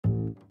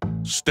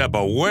Step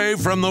away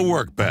from the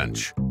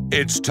workbench.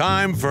 It's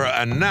time for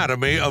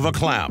Anatomy of a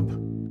Clamp.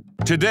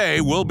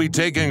 Today, we'll be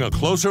taking a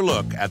closer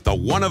look at the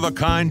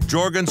one-of-a-kind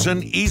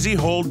Jorgensen Easy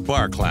Hold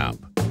Bar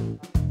Clamp.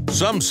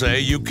 Some say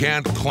you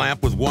can't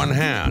clamp with one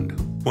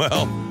hand.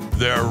 Well,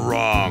 they're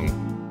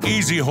wrong.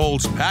 Easy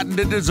Hold's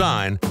patented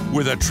design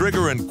with a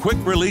trigger and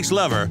quick-release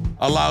lever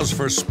allows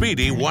for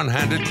speedy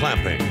one-handed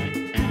clamping.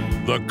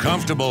 The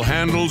comfortable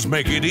handles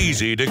make it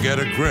easy to get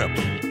a grip.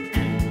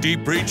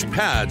 Deep-reach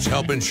pads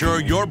help ensure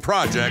your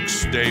projects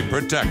stay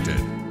protected.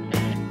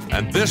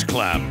 And this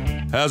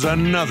clamp has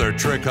another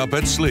trick up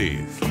its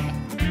sleeve.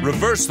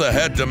 Reverse the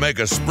head to make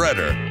a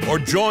spreader or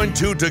join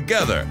two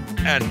together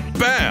and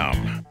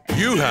bam!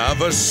 You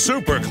have a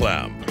super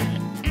clamp.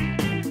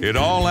 It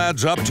all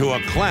adds up to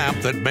a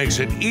clamp that makes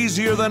it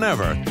easier than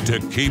ever to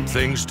keep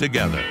things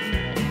together.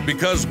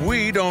 Because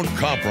we don't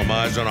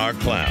compromise on our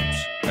clamps,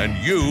 and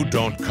you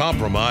don't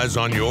compromise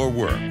on your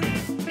work.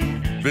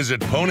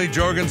 Visit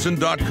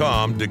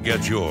ponyjorgensen.com to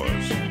get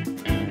yours.